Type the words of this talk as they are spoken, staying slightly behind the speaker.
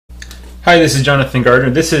Hi, this is Jonathan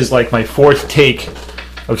Gardner. This is like my fourth take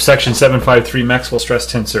of section 753 Maxwell stress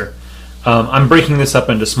tensor. I'm breaking this up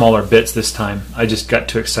into smaller bits this time. I just got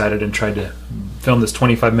too excited and tried to film this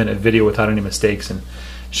 25-minute video without any mistakes, and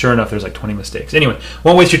sure enough there's like 20 mistakes. Anyway,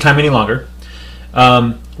 won't waste your time any longer.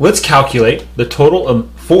 Let's calculate the total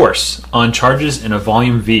force on charges in a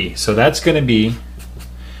volume V. So that's going to be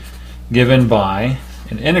given by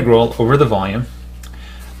an integral over the volume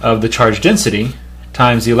of the charge density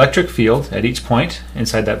times the electric field at each point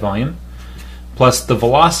inside that volume, plus the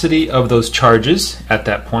velocity of those charges at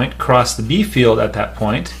that point cross the B field at that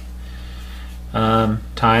point,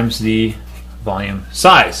 times the volume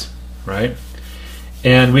size, right?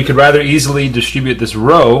 And we could rather easily distribute this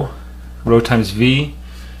rho times V.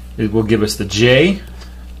 It will give us the J,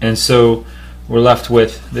 and so we're left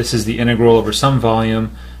with, this is the integral over some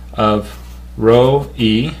volume of rho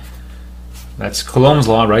E, that's Coulomb's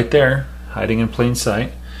law right there, hiding in plain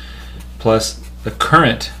sight, plus the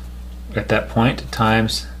current at that point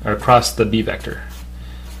times, or across the B vector,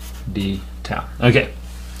 d tau. Okay.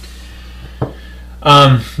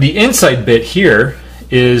 The inside bit here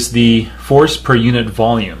is the force per unit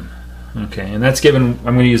volume. Okay, and that's given,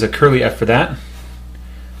 I'm going to use a curly F for that.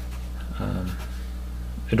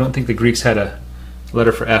 I don't think the Greeks had a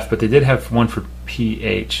letter for F, but they did have one for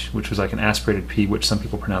PH, which was like an aspirated P, which some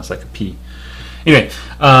people pronounce like a P. Anyway,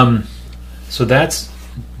 so that's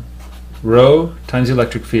rho times the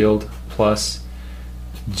electric field plus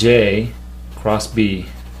J cross B.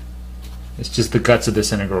 It's just the guts of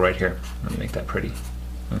this integral right here. Let me make that pretty.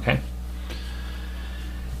 Okay.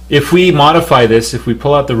 If we modify this, if we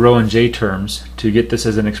pull out the rho and J terms to get this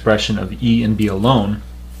as an expression of E and B alone,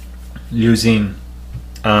 using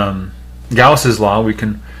Gauss's law, we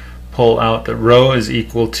can pull out that rho is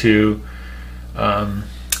equal to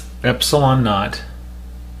epsilon naught,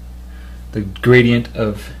 the gradient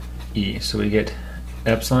of E. So we get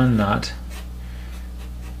epsilon naught,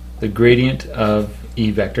 the gradient of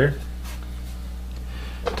E vector,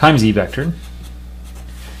 times E vector.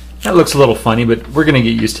 That looks a little funny, but we're going to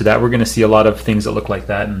get used to that. We're going to see a lot of things that look like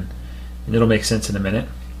that, and it'll make sense in a minute.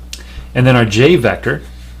 And then our J vector,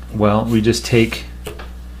 well, we just take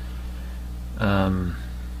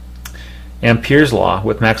Ampere's law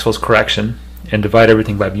with Maxwell's correction and divide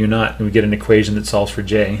everything by mu naught, and we get an equation that solves for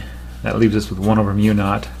J. That leaves us with 1 over mu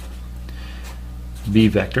naught B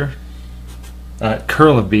vector.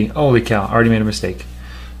 Curl of B, holy cow, I already made a mistake.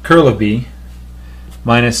 Curl of B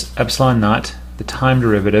minus epsilon naught, the time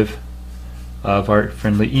derivative of our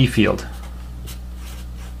friendly E field.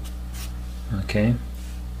 Okay,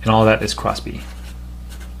 and all that is cross B.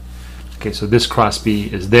 Okay, so this cross B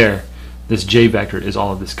is there. This J vector is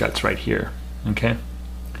all of this guts right here. Okay.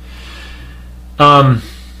 Now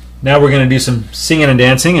we're going to do some singing and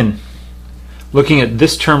dancing, and looking at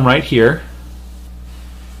this term right here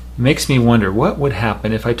makes me wonder what would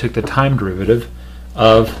happen if I took the time derivative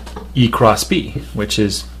of E cross B, which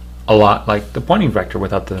is a lot like the Poynting vector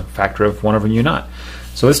without the factor of 1 over mu naught.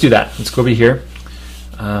 So let's do that. Let's go over here.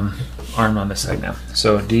 Arm on this side now.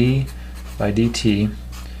 So d by dt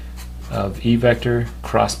of E vector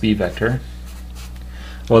cross B vector.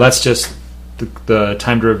 Well, that's just the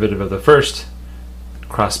time derivative of the first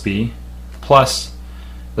cross B plus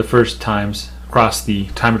the first times cross the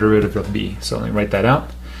time derivative of B. So let me write that out.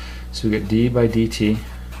 So we get d by dt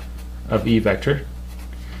of E vector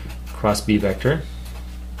cross B vector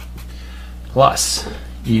plus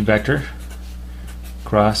E vector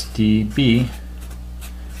cross dB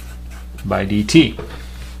by dt.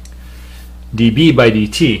 dB by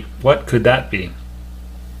dt, what could that be?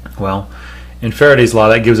 Well, in Faraday's law,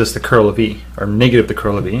 that gives us the curl of E, or negative the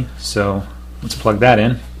curl of E. So let's plug that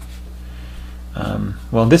in.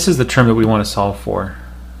 Well, this is the term that we want to solve for.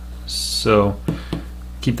 So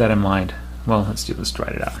keep that in mind. Well, let's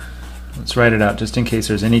write it out. Let's write it out just in case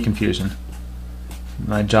there's any confusion.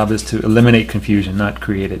 My job is to eliminate confusion, not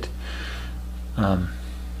create it.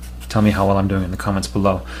 Tell me how well I'm doing in the comments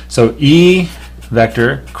below. So E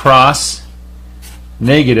vector cross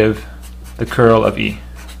negative the curl of E.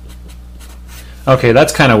 Okay,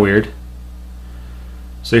 that's kind of weird.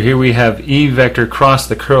 So here we have E vector cross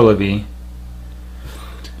the curl of E.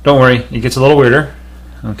 Don't worry, it gets a little weirder.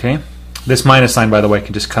 Okay, this minus sign, by the way,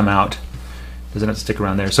 can just come out. Doesn't have to stick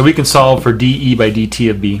around there. So we can solve for dE by dt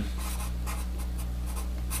of B.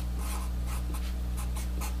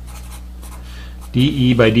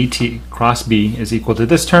 dE by dt cross B is equal to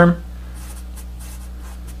this term,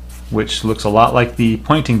 which looks a lot like the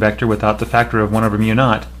Poynting vector without the factor of 1 over mu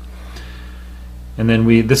naught. And then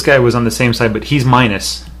this guy was on the same side, but he's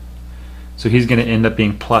minus. So he's going to end up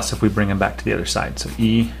being plus if we bring him back to the other side. So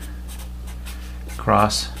E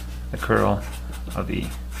cross the curl of E.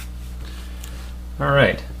 All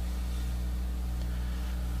right.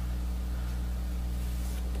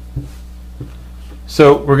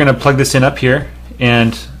 So we're going to plug this in up here,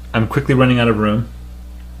 and I'm quickly running out of room.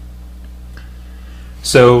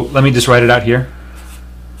 So let me just write it out here.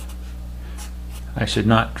 I should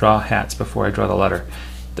not draw hats before I draw the letter.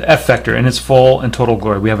 The F vector in its full and total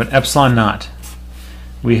glory. We have an epsilon naught.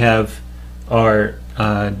 We have our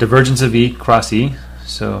divergence of E cross E.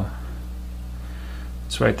 So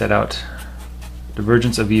let's write that out.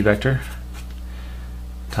 Divergence of E vector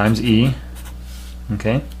times E.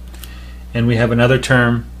 Okay. And we have another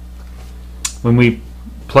term. When we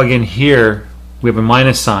plug in here, we have a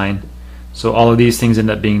minus sign. So all of these things end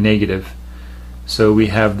up being negative. So we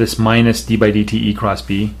have this minus d by dt E cross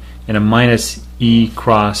B and a minus E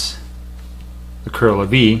cross the curl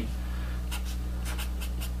of E.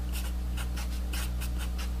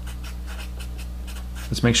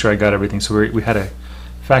 Let's make sure I got everything. So we had a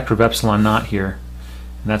factor of epsilon naught here,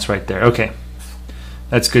 and that's right there. Okay,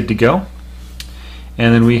 that's good to go.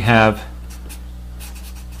 And then we have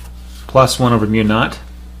plus 1 over mu naught.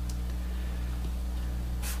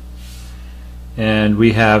 And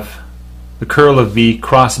we have the curl of B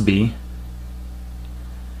cross B.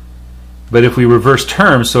 But if we reverse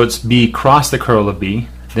terms, so it's B cross the curl of B,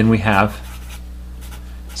 then we have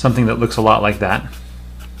something that looks a lot like that.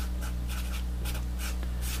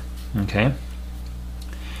 Okay.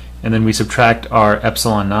 And then we subtract our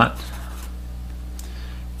epsilon naught,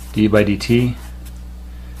 d by dt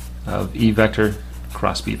of E vector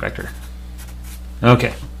cross B vector.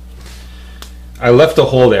 Okay. I left a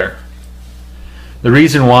hole there. The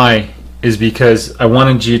reason why is because I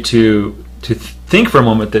wanted you to think for a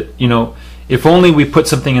moment that, you know, if only we put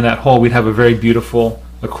something in that hole, we'd have a very beautiful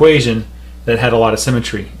equation that had a lot of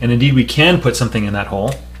symmetry. And indeed, we can put something in that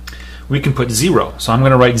hole. We can put 0. So I'm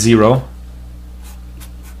going to write 0.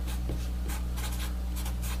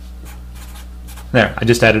 There, I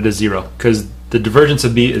just added a 0 because the divergence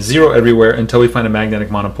of B is 0 everywhere until we find a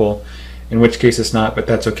magnetic monopole, in which case it's not, but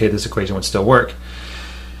that's okay, this equation would still work.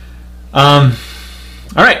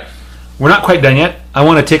 Alright, we're not quite done yet. I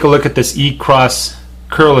want to take a look at this E cross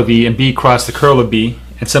curl of E and B cross the curl of B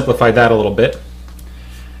and simplify that a little bit.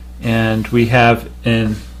 And we have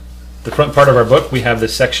in the front part of our book, we have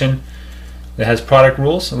this section that has product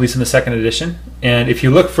rules, at least in the second edition. And if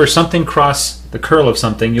you look for something cross the curl of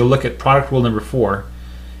something, you'll look at product rule number 4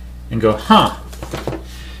 and go, huh,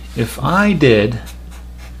 if I did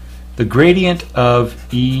the gradient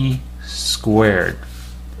of E squared,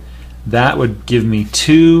 that would give me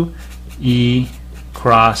 2E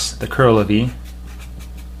cross the curl of E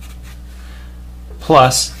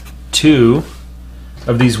plus 2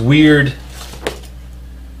 of these weird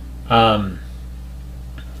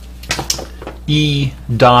E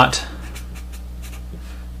dot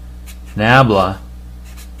nabla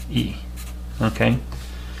E. Okay.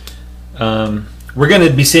 We're going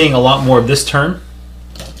to be seeing a lot more of this term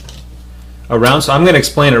around, so I'm going to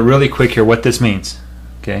explain it really quick here what this means.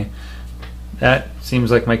 Okay. That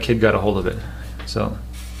seems like my kid got a hold of it. So,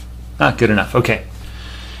 not good enough. Okay.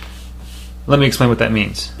 Let me explain what that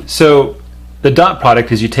means. So, the dot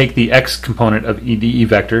product is you take the x component of the E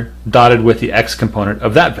vector dotted with the x component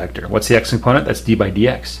of that vector. What's the x component? That's d by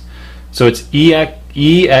dx. So it's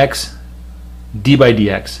ex d by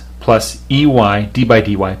dx plus ey d by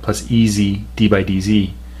dy plus ez d by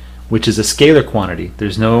dz, which is a scalar quantity.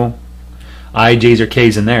 There's no I, j's, or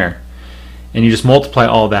k's in there. And you just multiply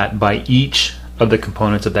all that by each of the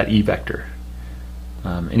components of that E vector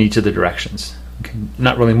in each of the directions. Okay.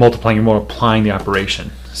 Not really multiplying, you're more applying the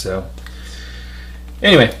operation. So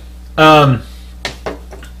anyway,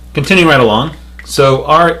 continuing right along. So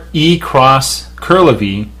our E cross curl of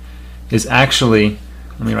E is actually,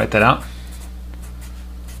 let me write that out,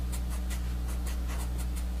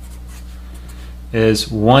 is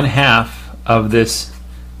 1/2 of this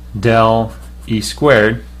del E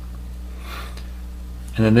squared,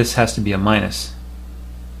 and then this has to be a minus.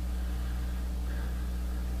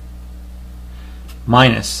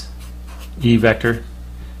 Minus E vector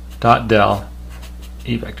dot del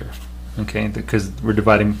E vector. Okay, because we're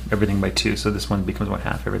dividing everything by 2, so this one becomes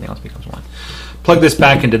 1/2, everything else becomes 1. Plug this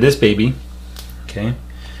back into this baby. Okay,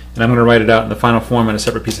 and I'm going to write it out in the final form on a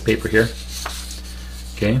separate piece of paper here.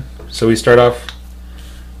 Okay, so we start off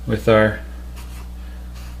with our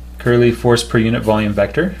curly force per unit volume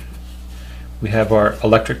vector. We have our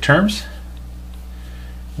electric terms.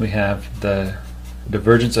 We have the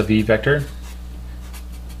divergence of E vector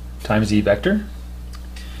times E vector.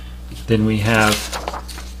 Then we have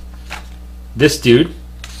this dude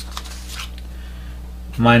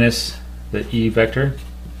minus the E vector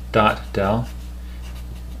dot del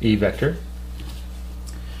E vector.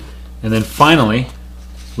 And then finally,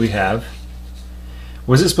 we have,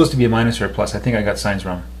 was it supposed to be a minus or a plus? I think I got signs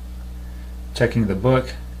wrong. Checking the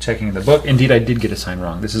book, checking the book. Indeed, I did get a sign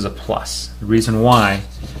wrong. This is a plus. The reason why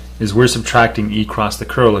is we're subtracting E cross the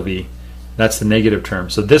curl of E. That's the negative term.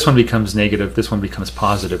 So this one becomes negative, this one becomes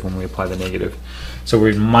positive when we apply the negative. So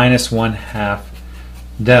we're minus 1/2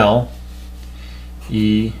 del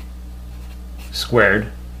E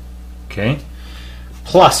squared, okay,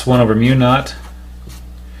 plus 1 over mu naught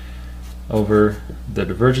over the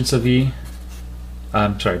divergence of E,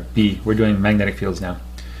 B, we're doing magnetic fields now,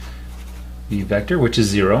 V vector, which is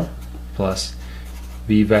 0, plus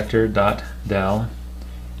V vector dot del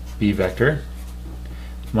B vector,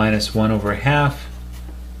 minus 1 over half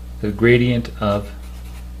the gradient of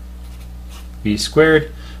V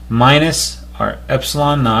squared, minus our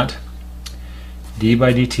epsilon naught d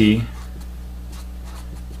by dt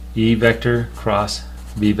E vector cross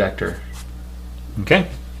B vector. Okay?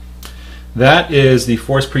 That is the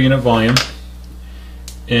force per unit volume,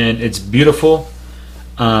 and it's beautiful.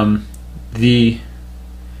 The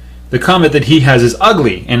comment that he has is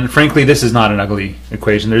ugly, and frankly this is not an ugly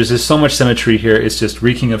equation. There's just so much symmetry here, it's just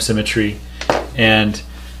reeking of symmetry, and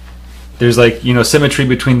there's, like, you know, symmetry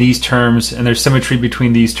between these terms, and there's symmetry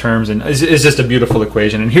between these terms, and it's just a beautiful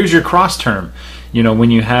equation. And here's your cross term. You know,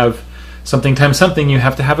 when you have something times something, you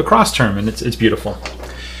have to have a cross term, and it's beautiful.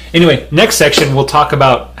 Anyway, next section we'll talk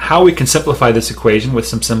about how we can simplify this equation with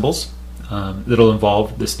some symbols. That'll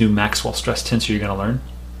involve this new Maxwell stress tensor you're going to learn.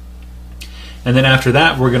 And then after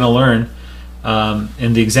that, we're going to learn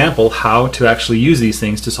in the example how to actually use these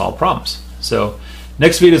things to solve problems. So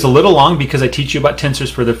next video is a little long because I teach you about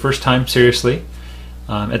tensors for the first time seriously.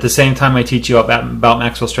 At the same time, I teach you about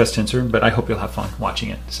Maxwell stress tensor, but I hope you'll have fun watching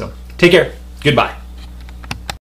it. So take care. Goodbye.